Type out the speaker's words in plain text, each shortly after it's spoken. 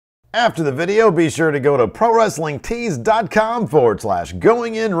After the video, be sure to go to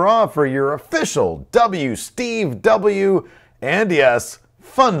ProWrestlingTees.com/GoingInRaw for your official WSteveW and yes,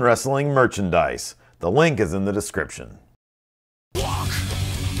 fun wrestling merchandise. The link is in the description. Walk.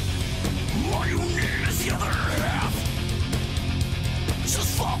 All you need is the other half.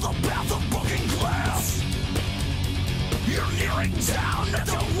 Just follow the path of broken glass. You're nearing down at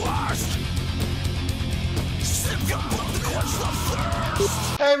the worst. Sip your blood to quench the thirst.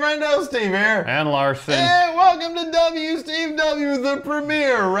 Hey friendo, Steve here. And Larson. Hey, welcome to WSteveW, the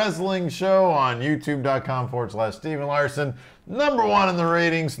premier wrestling show on YouTube.com/Steve and Larson. Number one in the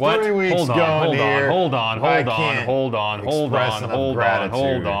ratings, What? 3 weeks going here. Hold on. To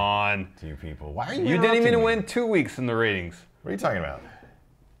you people. Why are you You didn't even interrupting me? win 2 weeks in the ratings. What are you talking about?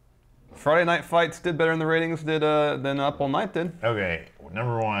 Friday Night Fights did better in the ratings than Up All Night did. Okay,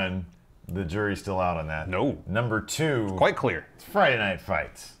 number one, the jury's still out on that. No. Number two, Quite clear. it's Friday Night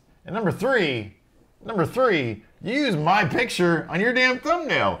Fights. And number three, you use my picture on your damn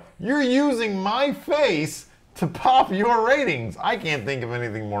thumbnail. You're using my face to pop your ratings. I can't think of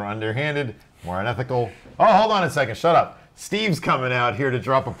anything more underhanded, more unethical. Oh, hold on a second, shut up. Steve's coming out here to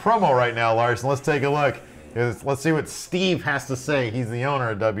drop a promo right now, Larson. Let's take a look. Let's see what Steve has to say. He's the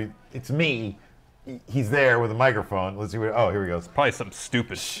owner of W. It's me. He's there with a microphone. Let's see what. Oh, here we go. Probably something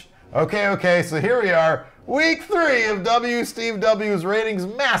stupid. Okay, so here we are. Week 3 of WSteveW's ratings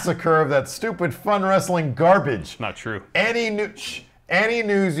massacre of that stupid fun wrestling garbage. Not true. Any news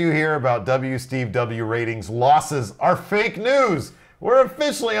you hear about WSteveW ratings losses are fake news. We're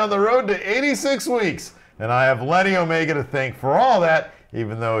officially on the road to 86 weeks, and I have Lenny Omega to thank for all that.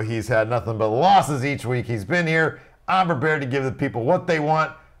 Even though he's had nothing but losses each week he's been here, I'm prepared to give the people what they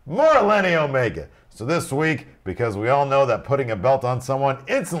want, more Lenny Omega. So this week, because we all know that putting a belt on someone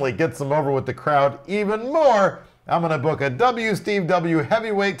instantly gets them over with the crowd even more, I'm going to book a WSteveW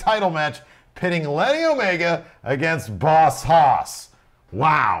heavyweight title match pitting Lenny Omega against Boss Haas.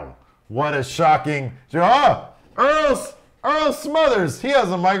 Wow, what a shocking... Oh, Earl Smothers, he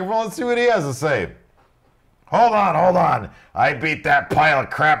has a microphone. Let's see what he has to say. Hold on. I beat that pile of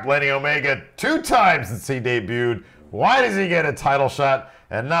crap Lenny Omega 2 times since he debuted. Why does he get a title shot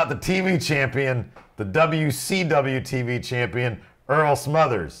and not the TV champion, the WCW TV champion, Earl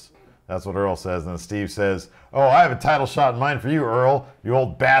Smothers? That's what Earl says. And then Steve says, oh, I have a title shot in mind for you, Earl, you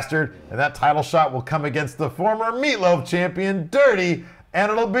old bastard. And that title shot will come against the former Meatloaf champion, Dirty,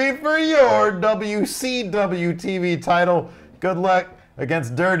 and it'll be for your WCW TV title. Good luck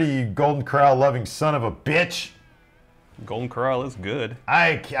against Dirty, you Golden Corral loving son of a bitch. Golden Corral is good.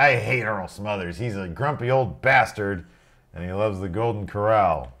 I hate Earl Smothers. He's a grumpy old bastard, and he loves the Golden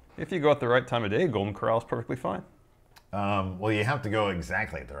Corral. If you go at the right time of day, Golden Corral is perfectly fine. Well, you have to go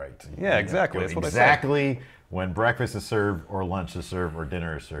exactly at the right time. Yeah, exactly. That's what exactly I said. When breakfast is served, or lunch is served, or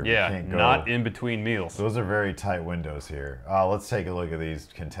dinner is served. Yeah, you can't go. not in between meals. Those are very tight windows here. Let's take a look at these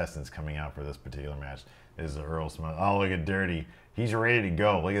contestants coming out for this particular match. This is Earl Smothers. Oh, look at Dirty. He's ready to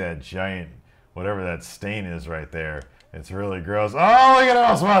go. Look at that giant, whatever that stain is right there. It's really gross. Oh, look at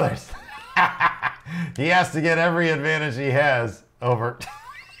Earl Smothers. He has to get every advantage he has over.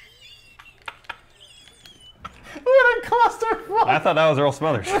 What a clusterfuck. I thought that was Earl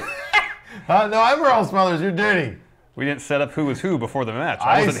Smothers. No, I'm Earl Smothers. You're Dirty. We didn't set up who was who before the match.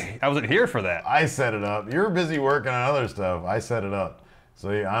 I wasn't here for that. I set it up. You're busy working on other stuff. I set it up.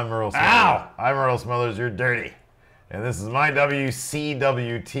 So yeah, I'm Earl Smothers. Ow! I'm Earl Smothers. You're Dirty. And this is my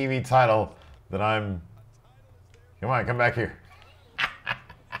WCW TV title that I'm... Come on, come back here.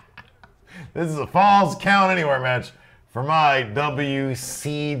 This is a Falls Count Anywhere match for my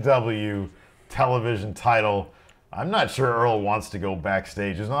WCW television title. I'm not sure Earl wants to go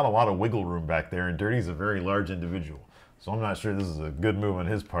backstage. There's not a lot of wiggle room back there, and Dirty's a very large individual. So I'm not sure this is a good move on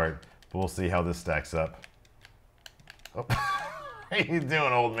his part, but we'll see how this stacks up. Oh. How you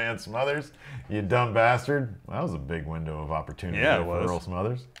doing, old man Smothers? You dumb bastard. Well, that was a big window of opportunity for Earl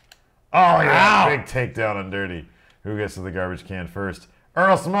Smothers. Oh, yeah, big takedown on Dirty. Who gets to the garbage can first?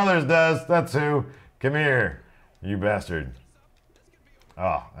 Earl Smothers does. That's who. Come here, you bastard.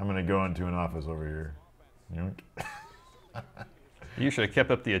 Oh, I'm going to go into an office over here. You should have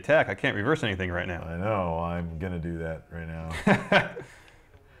kept up the attack. I can't reverse anything right now. I know. I'm going to do that right now.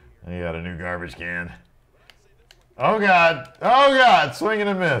 You got a new garbage can. Oh, God. Oh, God. Swing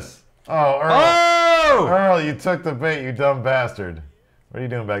and a miss. Oh, Earl. Oh! Earl, you took the bait, you dumb bastard. What are you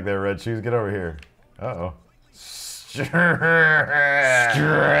doing back there, Red Shoes? Get over here. Uh-oh. Stretch.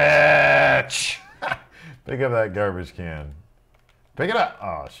 Pick up that garbage can. Pick it up.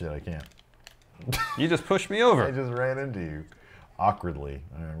 Oh, shit, I can't. You just pushed me over. I just ran into you. Awkwardly.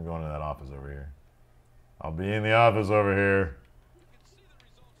 All right, I'm going to that office over here. I'll be in the office over here.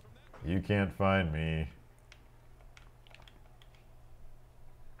 You can't find me.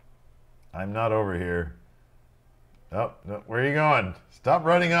 I'm not over here. Oh, no, where are you going? Stop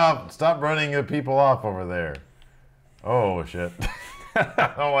running off. Stop running the people off over there. Oh, shit.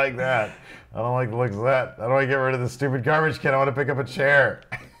 I don't like that. I don't like the looks of that. How do I get rid of this stupid garbage can? I want to pick up a chair.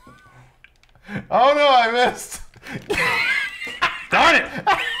 Oh, no, I missed. Darn it!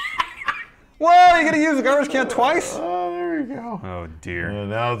 Whoa, you gonna use the garbage can twice? Oh, there we go. Oh, dear.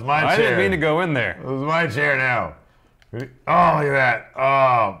 Now it's my chair. I didn't mean to go in there. It was my chair now. Oh, look at that.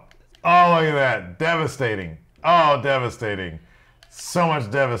 Oh, look at that. Devastating. Oh, devastating. So much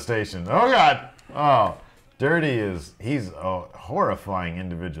devastation. Oh, God. Oh, Dirty he's a horrifying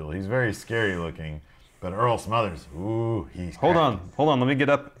individual. He's very scary looking. But Earl Smothers, ooh, he's Hold on. Let me get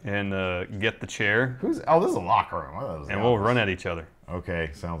up and get the chair. Oh, this is a locker room. And we'll run at each other.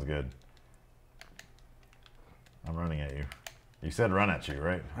 Okay, sounds good. I'm running at you. You said run at you,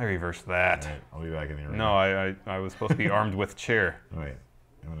 right? I reversed that. All right, I'll be back in the arena. No, I was supposed to be armed with chair. Wait,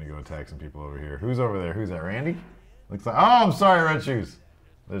 I'm gonna go attack some people over here. Who's over there? Who's that? Randy? Looks like. Oh, I'm sorry, Red Shoes.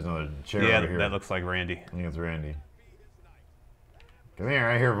 There's another chair over here. Yeah, that looks like Randy. I think it's Randy. Come here.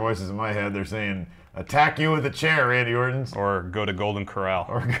 I hear voices in my head. They're saying, "Attack you with a chair, Randy Orton." Or go to Golden Corral.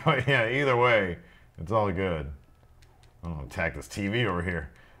 Or go. Yeah, either way, it's all good. I'm gonna attack this TV over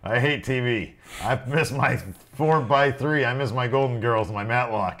here. I hate TV. I miss my 4x3. I miss my Golden Girls, my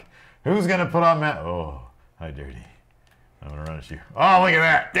Matlock. Who's gonna put on Oh, hi, Dirty. I'm gonna run at you. Oh, look at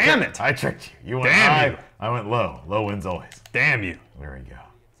that! Damn it! I tricked you. You went Damn high. you. I went low. Low wins always. Damn you! There we go.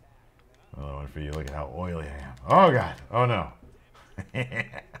 Another one for you. Look at how oily I am. Oh God. Oh no. Take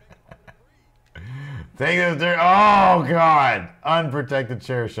this dirt. Oh God. Unprotected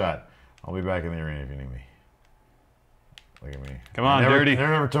chair shot. I'll be back in the arena if you need me. Look at me. Come on, Dirty.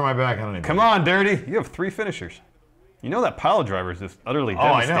 Never turn my back on anybody. Come on, Dirty. You have 3 finishers. You know that pile driver is just utterly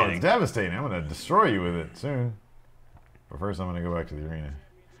devastating. Oh, I know. It's devastating. I'm going to destroy you with it soon. But first, I'm going to go back to the arena.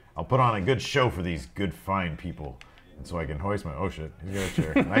 I'll put on a good show for these good, fine people. And so I can hoist my... Oh, shit. He's got a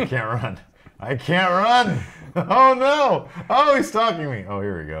chair. And I can't run. I can't run. Oh, no. Oh, he's stalking me. Oh,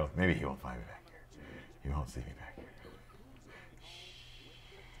 here we go. Maybe he won't find me back here. He won't see me back here.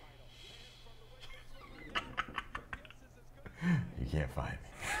 You can't find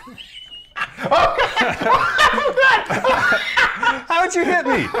me. Oh, God. Oh, God. How'd you hit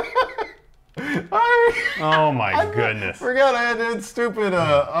me? Oh, my goodness. Forgot I had that stupid,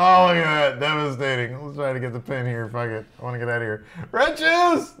 oh, look at that. Devastating. Let's try to get the pin here. Fuck it. I want to get out of here. Red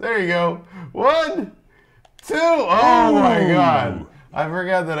shoes. There you go. 1, 2. Oh, my God. I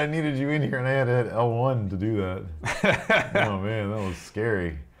forgot that I needed you in here, and I had to hit L1 to do that. Oh, man, that was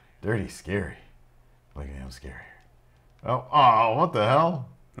scary. Dirty scary. Look at him scary. Oh, what the hell?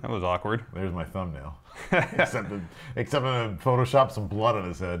 That was awkward. There's my thumbnail. except I'm gonna Photoshop some blood on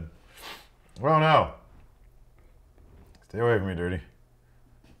his head. Oh no. Stay away from me, Dirty.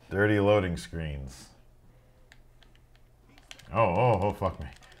 Dirty loading screens. Oh, fuck me.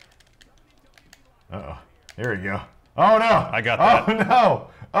 Uh-oh. Here we go. Oh no! I got that. Oh no!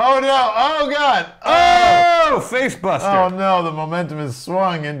 Oh no! Oh God! Oh! Face buster! Oh no! The momentum is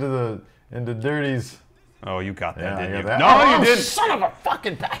swung into Dirty's. Oh, you got that, Yeah, I didn't got you? that. No, Oh, you didn't. Son of a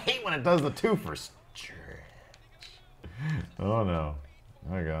fucking! I hate when it does the 2 for stretch. Oh no!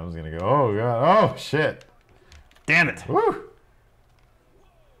 Oh God! I was gonna go. Oh God! Oh shit! Damn it! Woo!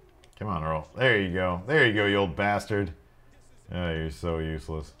 Come on, Earl. There you go. There you go, you old bastard. Oh, you're so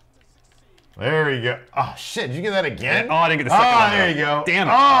useless. There you go. Oh shit! Did you get that again? Oh, I didn't get the second one. There you go. Damn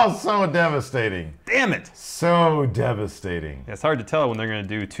it! Oh, so devastating. Damn it! So devastating. It's hard to tell when they're gonna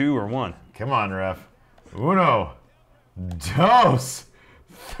do 2 or 1. Come on, ref. Uno, dos,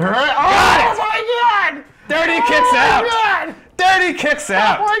 3. Oh my God! Dirty kicks out! God! Dirty kicks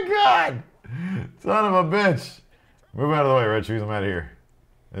out! Oh my God! Son of a bitch! Move out of the way, Red Shoes. I'm out of here.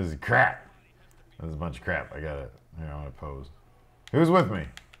 This is crap. This is a bunch of crap. I got it. Here, I'm gonna pose. Who's with me?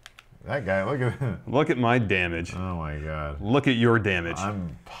 That guy. Look at him. Look at my damage. Oh my God. Look at your damage.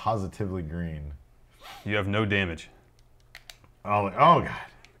 I'm positively green. You have no damage. Oh God.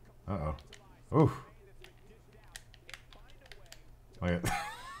 Uh-oh. Oof. Look at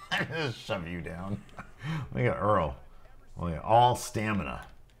I just shove you down. Look at Earl. Look at all stamina.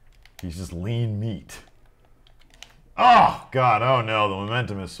 He's just lean meat. Oh God, oh no, the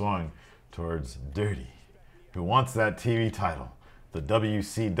momentum is swung towards Dirty, who wants that TV title, the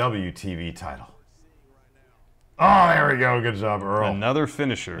WCW TV title. Oh, there we go. Good job, Earl. Another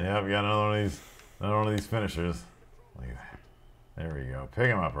finisher. Yeah, we got another one of these finishers. Look at that. There we go. Pick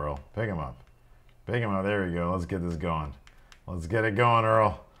him up, Earl. Pick him up. Pick him up. There we go. Let's get this going. Let's get it going,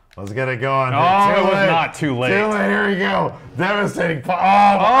 Earl. Let's get it going. Oh, it was not too late. Too late. Here we go. Devastating.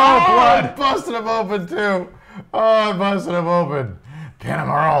 Blood. Busted him open, too. Oh, I busted him open. Get him,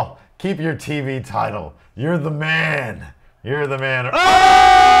 Earl. Keep your TV title. You're the man. You're the man.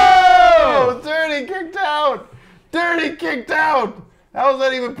 Oh! Dirty kicked out. Dirty kicked out. How is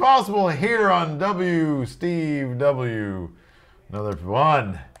that even possible here on WSteveW? Another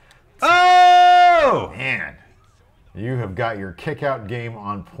one. Oh! Man, you have got your kick-out game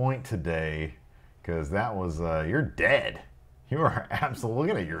on point today, because that was, you're dead. You are absolutely,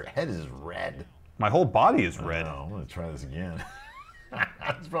 look at it, your head is red. My whole body is red. I'm going to try this again.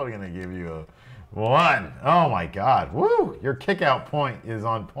 It's probably going to give you a 1. Oh my God, woo! Your kick-out point is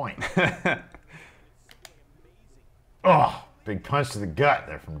on point. Oh, big punch to the gut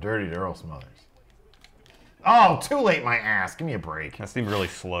there from Dirty to Earl Smothers. Oh, too late, my ass. Give me a break. That seemed really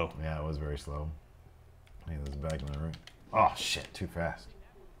slow. Yeah, it was very slow. I think this is back in the ring. Oh shit, too fast.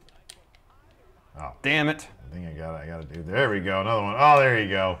 Oh, damn it. I think I gotta do. There we go, another one. Oh, there you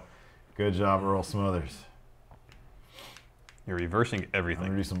go. Good job, Earl Smothers. You're reversing I'm everything.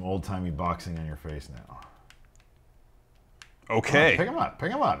 gonna do some old-timey boxing on your face now. Okay. Oh,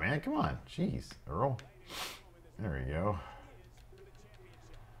 pick him up, man. Come on, jeez, Earl. There we go.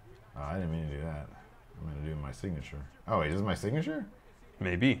 Oh, I didn't mean to do that. I'm gonna do my signature. Oh wait, is this my signature?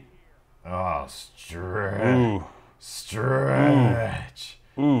 Maybe. Oh, stretch. Ooh. Stretch.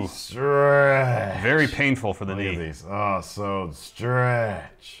 Ooh. Stretch. Very painful for the Look knee. at these. Oh, so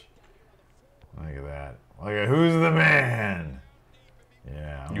stretch. Look at that. Look at who's the man.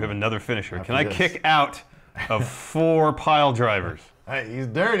 Yeah. You have another finisher. After Can I this. kick out of 4 pile drivers? Hey, he's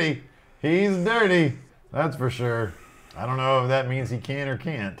dirty. He's dirty. That's for sure. I don't know if that means he can or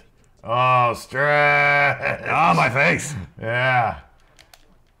can't. Oh, stretch. Ah, my face. Yeah.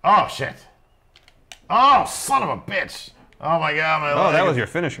 Oh, shit. Oh, son of a bitch. Oh, my God. My Oh, leg that is- was your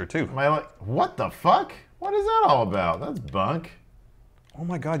finisher, too. What the fuck? What is that all about? That's bunk. Oh,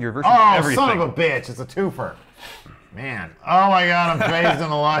 my God, you're reversing Oh, everything. son of a bitch. It's a twofer. Man. Oh, my God. I'm phased in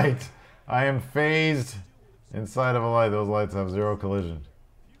a light. I am phased inside of a light. Those lights have 0 collision.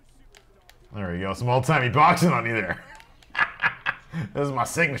 There we go. Some old-timey boxing on you there. This is my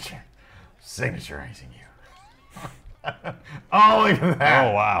signature. Signaturizing you. Oh, look at that.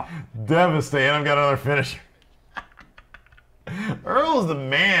 Oh, wow. Devastating. I've got another finisher. Earl's the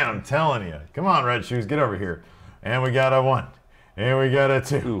man, I'm telling you. Come on, Red Shoes, get over here. And we got a 1. And we got a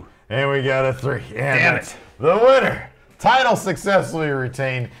 2. Ooh. And we got a 3. And Damn that's it. the winner. Title successfully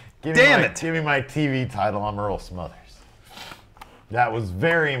retained. Give Damn it. Give me my TV title. I'm Earl Smothers. That was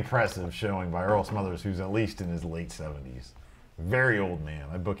very impressive showing by Earl Smothers, who's at least in his late 70s. Very old man.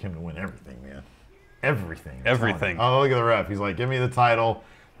 I book him to win everything, man. Everything. I'm telling you. Everything. Oh, look at the ref. He's like, give me the title.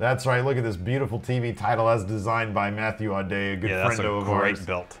 That's right. Look at this beautiful TV title as designed by Matthew Audet, a good Yeah, that's a friend of great ours.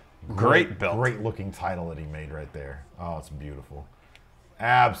 belt. Great belt. Great looking title that he made right there. Oh, it's beautiful.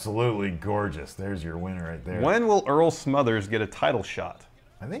 Absolutely gorgeous. There's your winner right there. When will Earl Smothers get a title shot?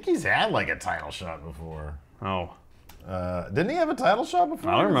 I think he's had like a title shot before. Oh. Didn't he have a title shot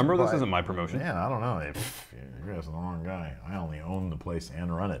before? I don't remember. This isn't my promotion. Man, I don't know. Hey, you're just the wrong guy. I only own the place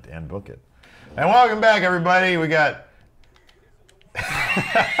and run it and book it. And welcome back, everybody. We got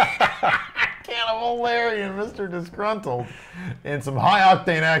Cannibal Larry and Mr. Disgruntled in some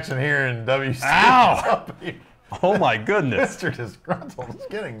high-octane action here in WCW. Ow! Oh my goodness. Mr. Disgruntled is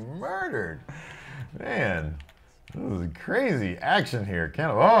getting murdered. Man, this is crazy action here.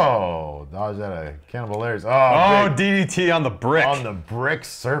 Dodge out of Cannibal Larry's. Oh, big- DDT on the brick. on the brick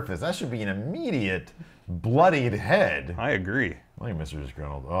surface. That should be an immediate bloodied head. I agree. Look at Mr.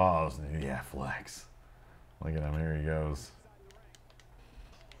 Disgruntled. Oh, yeah, flex. Look at him. Here he goes.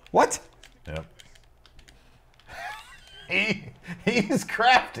 What? Yep. He's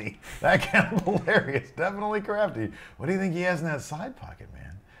crafty. That Cannibal Larry is definitely crafty. What do you think he has in that side pocket,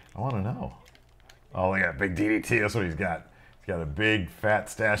 man? I want to know. Oh, look at that big DDT. That's what he's got. He's got a big fat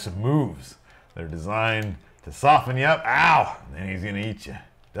stash of moves. They're designed to soften you up. Ow! And then he's going to eat you.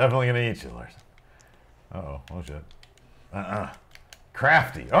 Definitely going to eat you, Larson. Uh-oh. Oh, shit.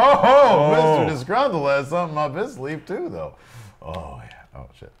 Crafty. Oh, Mr. Disgruntled has something up his sleeve, too, though. Oh, yeah. Oh,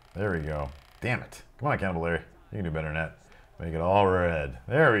 shit. There we go. Damn it. Come on, Cannibal Larry. You can do better than that. Make it all red.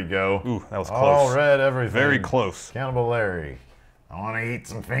 There we go. Ooh, that was close. All red, everything. Very close. Cannibal Larry. I want to eat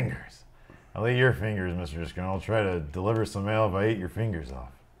some fingers. I'll eat your fingers, Mr. Disgruntled. I'll try to deliver some mail if I eat your fingers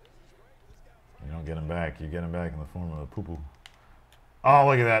off. You don't get them back. You get them back in the form of a poo-poo. Oh,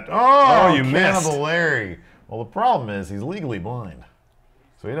 look at that. Oh, you missed. Cannibal Larry. Well, the problem is he's legally blind.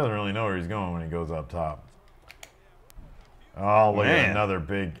 So he doesn't really know where he's going when he goes up top. Oh, look at Man. another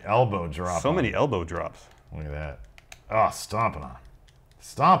big elbow drop. So on many him. elbow drops. Look at that. Oh, stomping on him.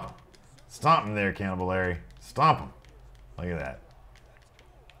 Stomp him. Stomp him there, Cannibal Larry. Stomp him. Look at that.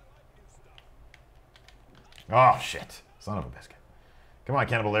 Oh, shit. Son of a biscuit. Come on,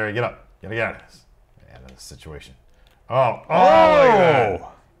 Cannibal Larry. Get up. Gotta get out of this. Out of this situation. Oh. Look at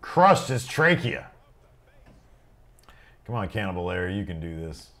that. Crushed his trachea. Come on, Cannibal Larry. You can do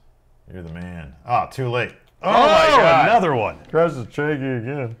this. You're the man. Oh, too late. Oh, my God. Another one. Crushed his trachea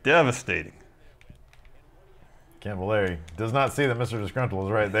again. Devastating. Cannibal Larry does not see that Mr. Disgruntled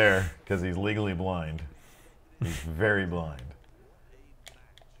is right there because he's legally blind. He's very blind.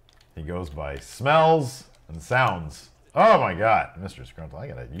 He goes by smells and sounds. Oh my God, Mr. Disgruntled! I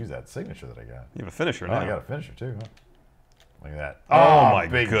gotta use that signature that I got. You have a finisher Oh, now. I got a finisher too. Huh? Look at that. Oh my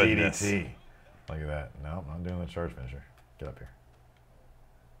big goodness. DDT. Look at that. No, I'm not doing the charge finisher. Get up here.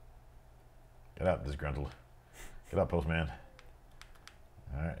 Get up, Disgruntled. Get up, Postman.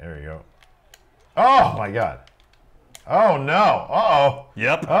 All right, there you go. Oh my God. Oh no. Uh-oh.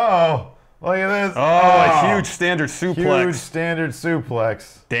 Yep. Uh-oh. Look at this. Oh, a huge standard suplex. Huge standard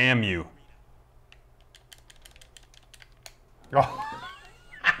suplex. Damn you. Oh.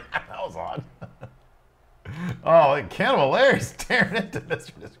 That was odd. Oh, Cannibal Larry's tearing into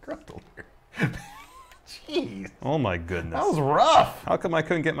Mr. Disgruntled here. Jeez. Oh my goodness. That was rough. How come I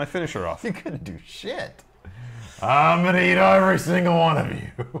couldn't get my finisher off? You couldn't do shit. I'm going to eat every single one of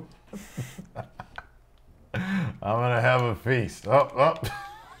you. I'm going to have a feast. Oh.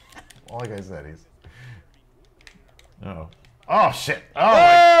 Well, like I said, he's... Uh-oh. Oh, shit.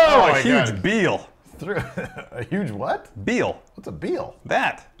 Oh, a my huge God. Beal. A huge what? Beal. What's a beal?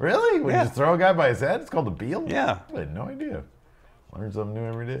 That. Really? When you just throw a guy by his head, it's called a beal? Yeah. I had no idea. Learn something new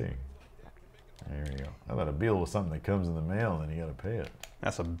every day. There we go. I thought a beal was something that comes in the mail and then you got to pay it.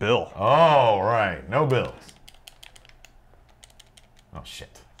 That's a bill. Oh, right. No bills. Oh,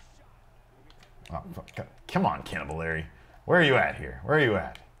 shit. Oh, fuck. Come on, Cannibal Larry. Where are you at here? Where are you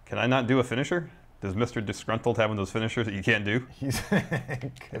at? Can I not do a finisher? Does Mr. Disgruntled have one of those finishers that you can't do?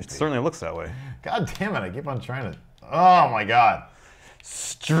 It certainly looks that way. God damn it, I keep on trying to... Oh, my God.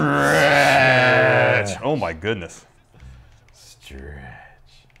 Stretch. Oh, my goodness.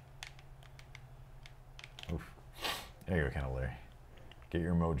 Stretch. Oof. There you go, Cannibal Larry. Get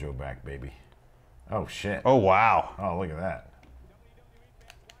your mojo back, baby. Oh, shit. Oh, wow. Oh, look at that.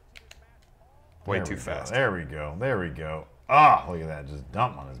 Way There too we go. fast. There we go. There we go. Ah, look at that. Just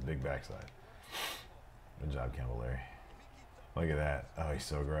dump on his big backside. Good job, Cannibal Larry. Look at that. Oh, he's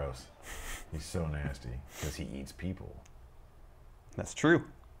so gross. He's so nasty because he eats people. That's true.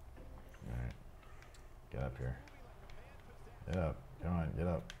 All right. Get up here. Get up. Come on, get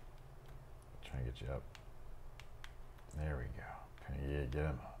up. Try and get you up. There we go. Yeah, get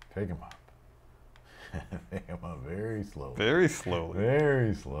him up. Pick him up. Pick him up very slowly. Very slowly.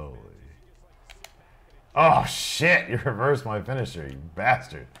 Very slowly. Oh, shit. You reversed my finisher, you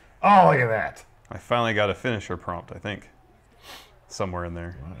bastard. Oh, look at that. I finally got a finisher prompt, I think. Somewhere in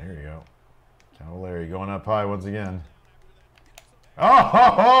there. Well, here you go. Cannibal Larry going up high once again. Oh,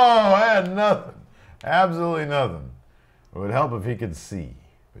 I had nothing. Absolutely nothing. It would help if he could see,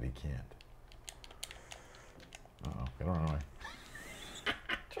 but he can't. Uh-oh, gotta run away.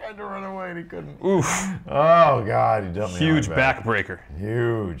 Tried to run away and he couldn't. Oof. Oh, God, he dumped me on Huge my back. backbreaker.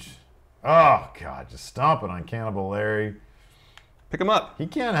 Huge. Oh, God, just stomping on Cannibal Larry. Pick him up. He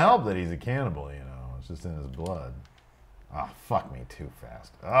can't help that he's a cannibal, you know. It's just in his blood. Oh, fuck me too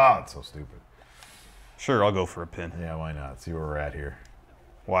fast. Oh, it's so stupid. Sure, I'll go for a pin. Yeah, why not? See where we're at here.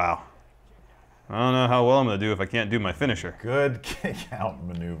 Wow. I don't know how well I'm going to do if I can't do my finisher. Good kick out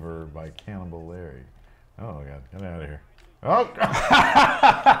maneuver by Cannibal Larry. Oh, God. Get out of here. Oh,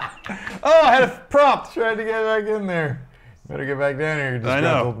 Oh, I had a prompt. tried to get back in there. Better get back down here, I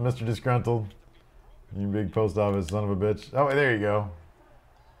know. Mr. Disgruntled. You big post office son of a bitch. Oh, there you go.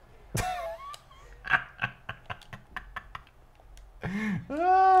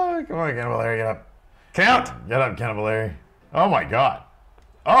 Oh, come on, Cannibal Larry, get up. Count. Get up, Cannibal Larry. Oh, my God.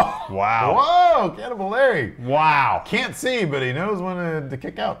 Oh, Wow. Whoa, Cannibal Larry. Wow. Can't see, but he knows when to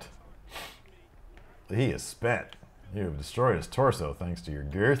kick out. He is spent. You have destroyed his torso thanks to your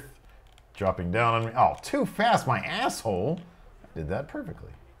girth. Dropping down on me. Oh, too fast, my asshole. I did that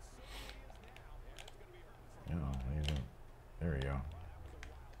perfectly. Oh, there we go.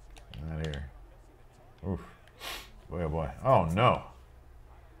 Not here. Oof. Boy, oh boy. Oh, no.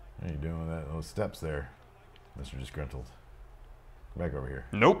 What are you doing with that? Those steps there, Mr. Disgruntled. Come back over here.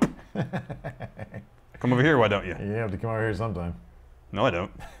 Nope. Come over here, why don't you? You have to come over here sometime. No, I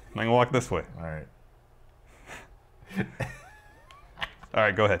don't. I'm going to walk this way. All right. All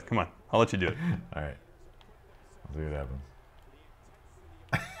right, go ahead. Come on. I'll let you do it. All right. I'll see what happens.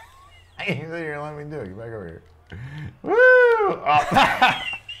 You said you're going to let me do it. Get back over here. Woo! Oh.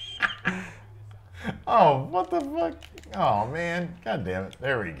 Oh, what the fuck? Oh, man. God damn it.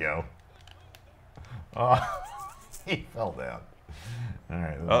 There we go. Oh, he fell down. All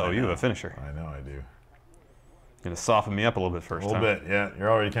right. Uh-oh, you have a finisher. I know I do. Gonna soften me up a little bit first, A little bit, yeah. You're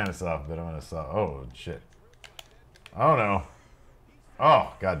already kind of soft, but I'm going to soft. Oh, shit. Oh, no.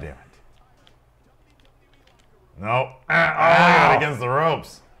 Oh, god damn it. No. Ah, oh, I got against the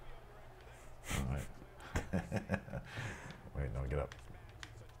ropes. All right. Wait, no, get up.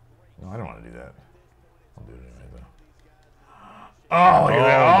 No, I don't want to do that. I'll do it anyway, though. Oh, look at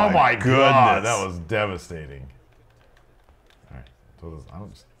that. Oh, my God. That was devastating. All right. So I'm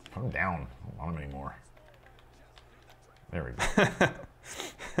just put him down. I don't want him anymore. There we go.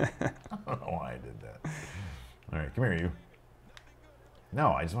 I don't know why I did that. All right, come here, you.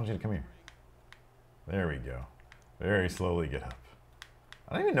 No, I just want you to come here. There we go. Very slowly get up.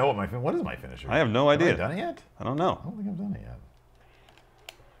 I don't even know what is my finisher? I have no idea. Have I done it yet? I don't know. I don't think I've done it yet.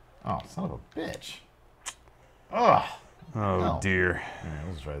 Oh, son of a bitch. Ugh. Oh, no. dear. All right,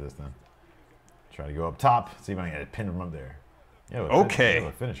 let's try this then. Try to go up top. See if I can get a pin from up there. Yeah, okay. You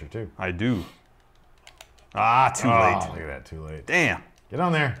have a finisher, too. I do. Ah, too late. Look at that, too late. Damn. Get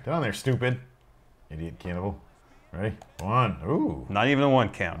on there. Get on there, stupid. Idiot cannibal. Ready? 1. Ooh. Not even a 1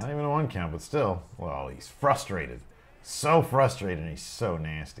 count. Not even a 1 count, but still. Well, he's frustrated. So frustrated, and he's so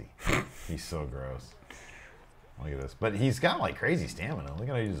nasty. He's so gross. Look at this. But he's got, like, crazy stamina. Look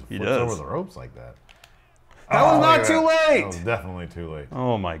at how he just flips over the ropes like that. That was not too late! That was definitely too late.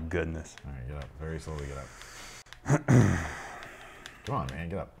 Oh, my goodness. All right, get up. Very slowly get up. Come on, man.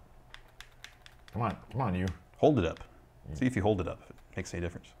 Get up. Come on. Come on, you. Hold it up. See if you hold it up. If it makes any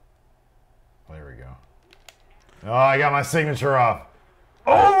difference. There we go. Oh, I got my signature off.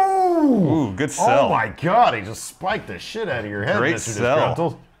 Oh! Ooh, good sell. Oh, my God. He just spiked the shit out of your head, Great Mr. sell.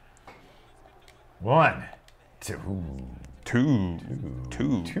 Disgruntled. 1, 2.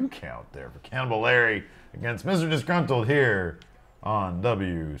 2 count there for Cannibal Larry against Mr. Disgruntled here on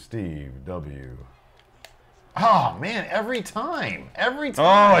WSteveW. Oh, man, every time. Every time.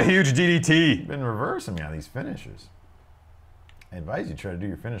 Oh, a huge DDT. You've been reversing me on these finishers. I advise you try to do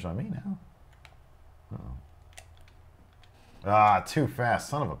your finish on me now. Uh-oh. Ah, too fast,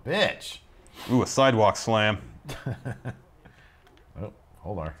 son of a bitch. Ooh, a sidewalk slam. Oh,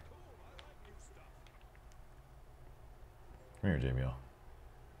 hold on. Come here, JBL.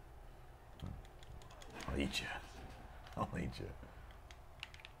 I'll eat you. I'll eat you.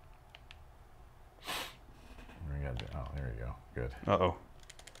 Oh, there you go. Good. Uh-oh.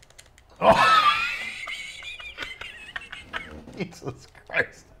 Oh! Jesus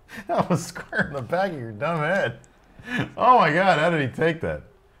Christ. That was square in the back of your dumb head. Oh my God, how did he take that?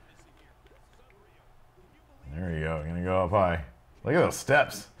 There you go. Gonna go up high. Look at those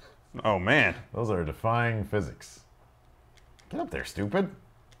steps. Oh, man. Those are defying physics. Get up there, stupid.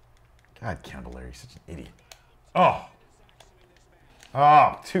 God, Cannibal Larry, such an idiot. Oh.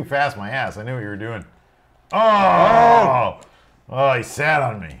 Oh, too fast, my ass. I knew what you were doing. Oh! Oh, he sat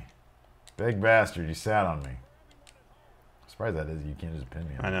on me. Big bastard, he sat on me. I'm surprised that is. You can't just pin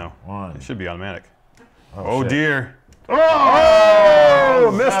me on I know. 1. It should be automatic. Oh, dear.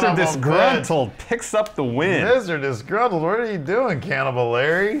 Oh! Mr. Disgruntled picks up the win. Mr. Disgruntled, what are you doing, Cannibal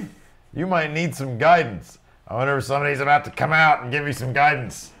Larry? You might need some guidance. I wonder if somebody's about to come out and give you some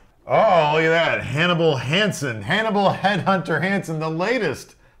guidance. Oh, look at that. Hannibal Hansen. Hannibal Headhunter Hansen, the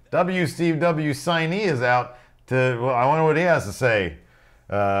latest WSteveW signee is out to, well, I wonder what he has to say.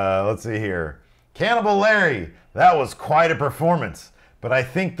 Let's see here. Cannibal Larry, that was quite a performance, but I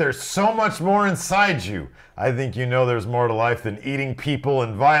think there's so much more inside you. I think you know there's more to life than eating people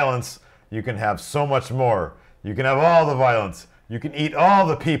and violence. You can have so much more. You can have all the violence. You can eat all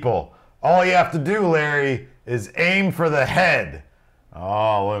the people. All you have to do, Larry, is aim for the head.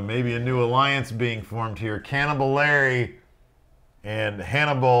 Oh, well, maybe a new alliance being formed here. Cannibal Larry and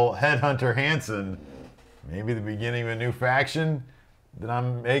Hannibal Headhunter Hansen. Maybe the beginning of a new faction that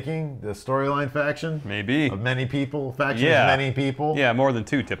I'm making, the storyline faction. Maybe. Of many people, faction of many people. Yeah, more than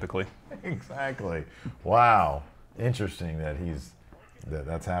 2 typically. Exactly. Wow. Interesting that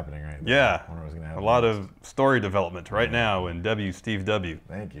that's happening right now. Yeah. I wonder what's gonna happen A lot next. of story development right now in WSteveW.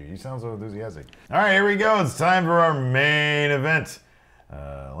 Thank you. You sound so enthusiastic. All right, here we go. It's time for our main event.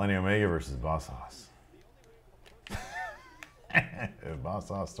 Lenny Omega versus Boss Hoss. Boss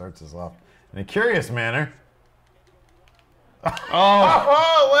Hoss starts us off in a curious manner.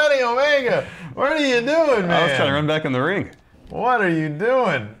 Oh, Lenny Omega! What are you doing, man? I was trying to run back in the ring. What are you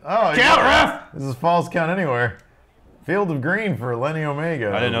doing? Oh, Count, ref! This is false count anywhere. Field of green for Lenny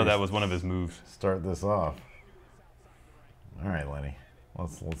Omega. I didn't know that was one of his moves. Start this off. All right, Lenny.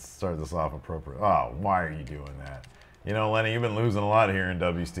 Let's start this off appropriate. Oh, why are you doing that? You know, Lenny, you've been losing a lot here in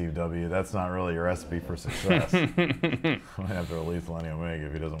WSteveW. That's not really a recipe for success. I'm gonna have to release Lenny Omega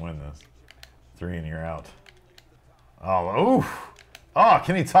if he doesn't win this. 3 and you're out. Oh, oof. Oh,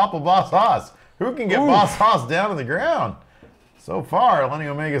 can he topple Boss Haas? Who can get Boss Haas down to the ground? So far, Lenny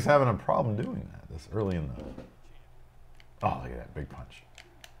Omega's having a problem doing that this early in the... Oh, look at that big punch.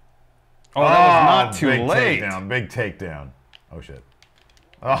 Oh, that was not too big late. Takedown, big takedown. Oh, shit.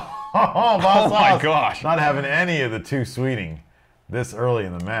 Oh, Boss my Haas gosh. not having any of the two sweeting this early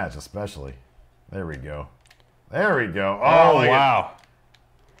in the match, especially. There we go. There we go. Oh, wow.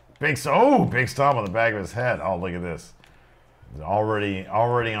 Big stomp on the back of his head. Oh, look at this. Already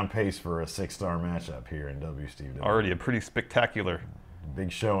on pace for a 6-star matchup here in WSteveW. Already a pretty spectacular.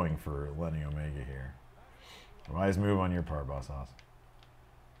 Big showing for Lenny Omega here. Wise move on your part, Boss Haas.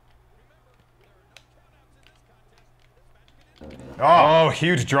 Oh,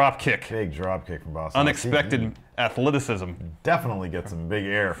 huge drop kick. Big drop kick from Boss Haas. Unexpected athleticism. Definitely get some big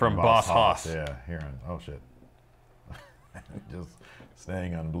air from Boss Haas. Yeah, here on. Oh, shit. Just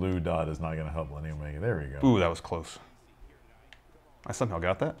staying on blue dot is not going to help Lenny Omega. There we go. Ooh, that was close. I somehow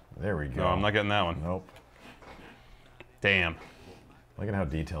got that. There we go. No, I'm not getting that one. Nope. Damn. Look at how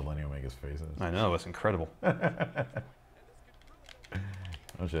detailed Lenny Omega's face is. I know, it's incredible. Oh,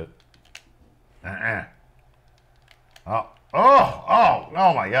 shit.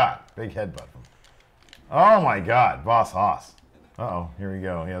 Oh my God. Big headbutt. Oh my God. Boss Haas. Uh-oh. Here we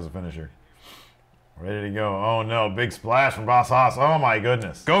go. He has a finisher. Ready to go. Oh no. Big splash from Boss Haas. Oh my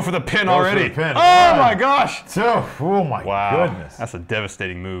goodness. Go for the pin already. For the pin. Oh my gosh. 2. Oh my goodness. That's a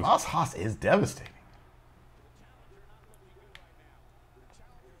devastating move. Boss Haas is devastating.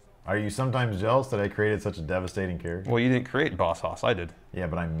 Are you sometimes jealous that I created such a devastating character? Well, you didn't create Boss Haas. I did. Yeah,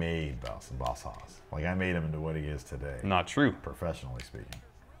 but I made Boss Haas. Like, I made him into what he is today. Not true. Professionally speaking.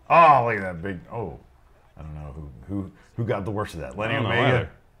 Oh, look at that big... Oh. I don't know who got the worst of that. Lenny Omega.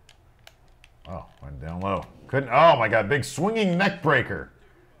 Oh, went down low. Couldn't... Oh, my God. Big swinging neck breaker.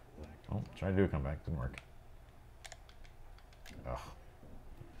 Oh, tried to do a comeback. Didn't work. Oh.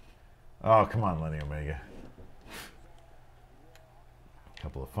 Oh, come on, Lenny Omega.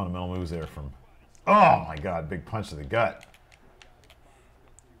 Couple of fundamental moves there from... Oh, my God. Big punch to the gut.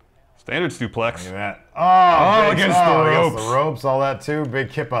 Standard suplex. Look at that. Oh, against the ropes. Against the ropes. All that, too. Big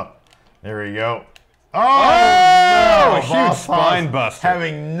kip up. There we go. Oh, no! A huge spine buster.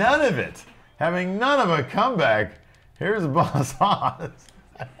 Having none of it. Having none of a comeback. Here's Boss Haas.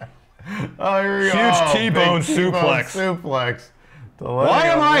 Oh, here we go. Huge T-bone suplex. Suplex. Why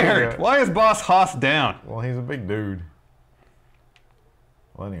am I hurt? Why is Boss Haas down? Well, he's a big dude.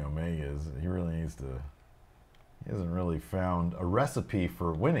 Lenny Omega he really needs to, he hasn't really found a recipe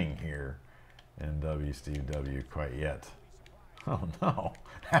for winning here in WSteveW quite yet. Oh no,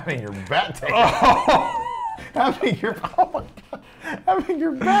 having your bat taken having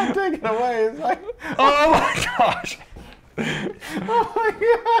your bat taken away is like, oh my gosh. Oh my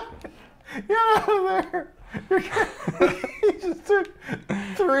God, get out of there. He just took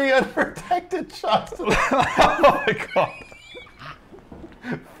 3 unprotected shots. Oh my God.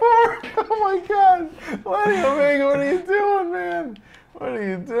 4! Oh my God! Lenny Omega, what are you doing, man? What are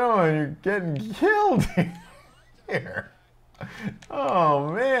you doing? You're getting killed here.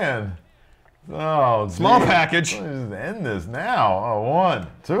 Oh man. Oh, small geez. package. Let's just end this now. Oh, 1,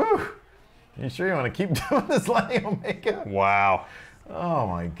 2. You sure you want to keep doing this, Lenny Omega? Wow. Oh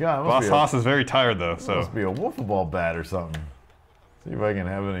my God. Boss Haas is very tired though, so must be a wiffle ball bat or something. See if I can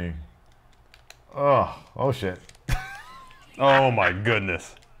have any. Oh shit. Oh my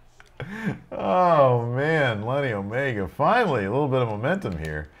goodness. Oh man, Lenny Omega. Finally, a little bit of momentum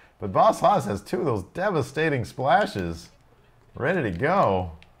here. But Boss Haas has 2 of those devastating splashes ready to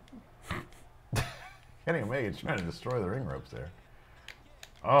go. Lenny Omega trying to destroy the ring ropes there.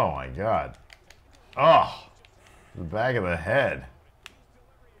 Oh my God. Oh, the back of the head.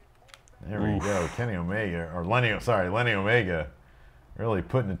 There we go. Lenny Omega really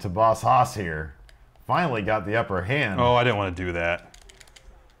putting it to Boss Haas here. Finally got the upper hand. Oh, I didn't want to do that.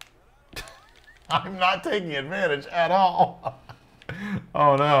 I'm not taking advantage at all.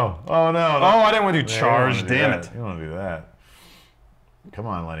 Oh no. Oh no. Oh, I didn't want to do charge. Damn it. You don't want to do that. Come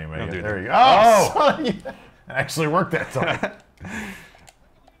on, Lenny Omega. Do there that. you go. Oh! It actually worked that time.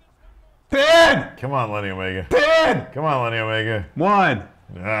 Pin! Come on, Lenny Omega. Pin! Come on, Lenny Omega. 1.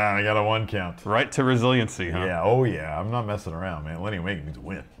 I got a 1 count. Right to resiliency, huh? Yeah, oh yeah. I'm not messing around, man. Lenny Omega needs to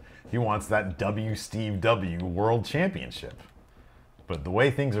win. He wants that WSteveW World Championship. But the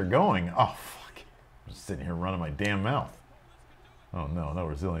way things are going, oh fuck. I'm just sitting here running my damn mouth. Oh no, no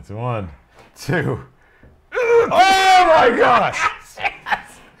resiliency. 1, 2. Oh my gosh!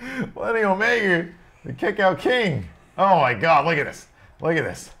 Lenny Omega, the kick out king. Oh my God, look at this. Look at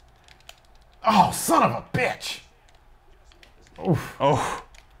this. Oh, son of a bitch. Oof. Oh.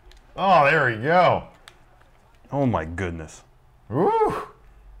 Oh, there we go. Oh my goodness. Woo.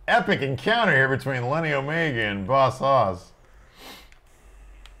 Epic encounter here between Lenny Omega and Boss Hoss.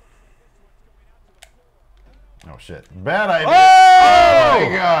 Oh shit. Bad idea. Oh! Oh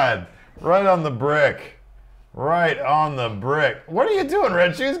my God. Right on the brick. Right on the brick. What are you doing,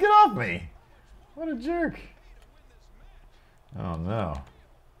 Red Shoes? Get off me. What a jerk. Oh no.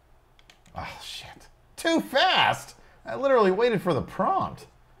 Oh shit. Too fast. I literally waited for the prompt.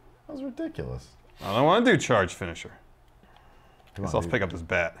 That was ridiculous. I don't want to do charge finisher. Come Let's pick up this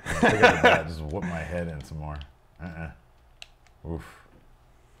bat. Pick up the bat. Just whoop my head in some more. Oof.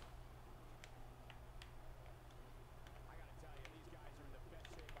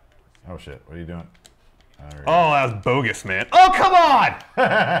 Oh shit, what are you doing? Oh, that was bogus, man. Oh, come on!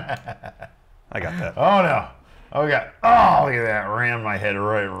 I got that. Oh no. Oh God. Oh, look at that. Ram my head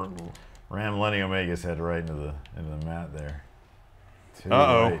right. Ram Lenny Omega's head right into the mat there. Too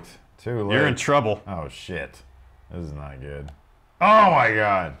late. Too late. You're in trouble. Oh shit. This is not good. Oh my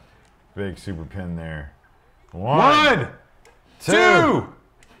God. Big super pin there. One, two.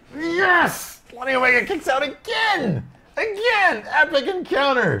 Yes! Lenny Omega kicks out again! Again! Epic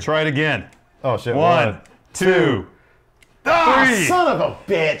encounter! Try it again. Oh shit. One, two, three. Son of a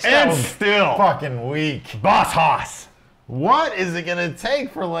bitch! That And was still. fucking weak. Boss Hoss. What is it gonna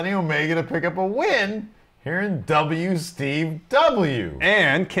take for Lenny Omega to pick up a win here in WSteveW?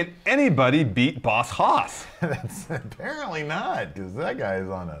 And can anybody beat Boss Hoss? That's apparently not, because that guy is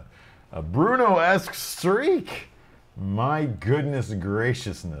on a Bruno-esque streak. My goodness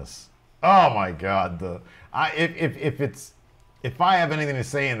graciousness. Oh my God. If I have anything to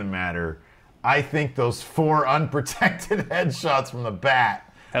say in the matter, I think those 4 unprotected headshots from the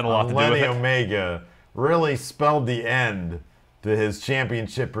bat Had a lot to do Lenny with it. Omega really spelled the end to his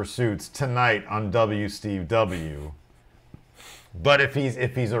championship pursuits tonight on WSteveW. But if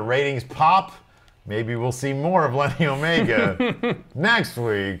he's a ratings pop, maybe we'll see more of Lenny Omega next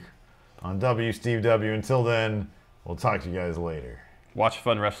week on WSteveW. Until then, we'll talk to you guys later. Watch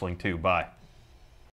Fun Wrestling too. Bye.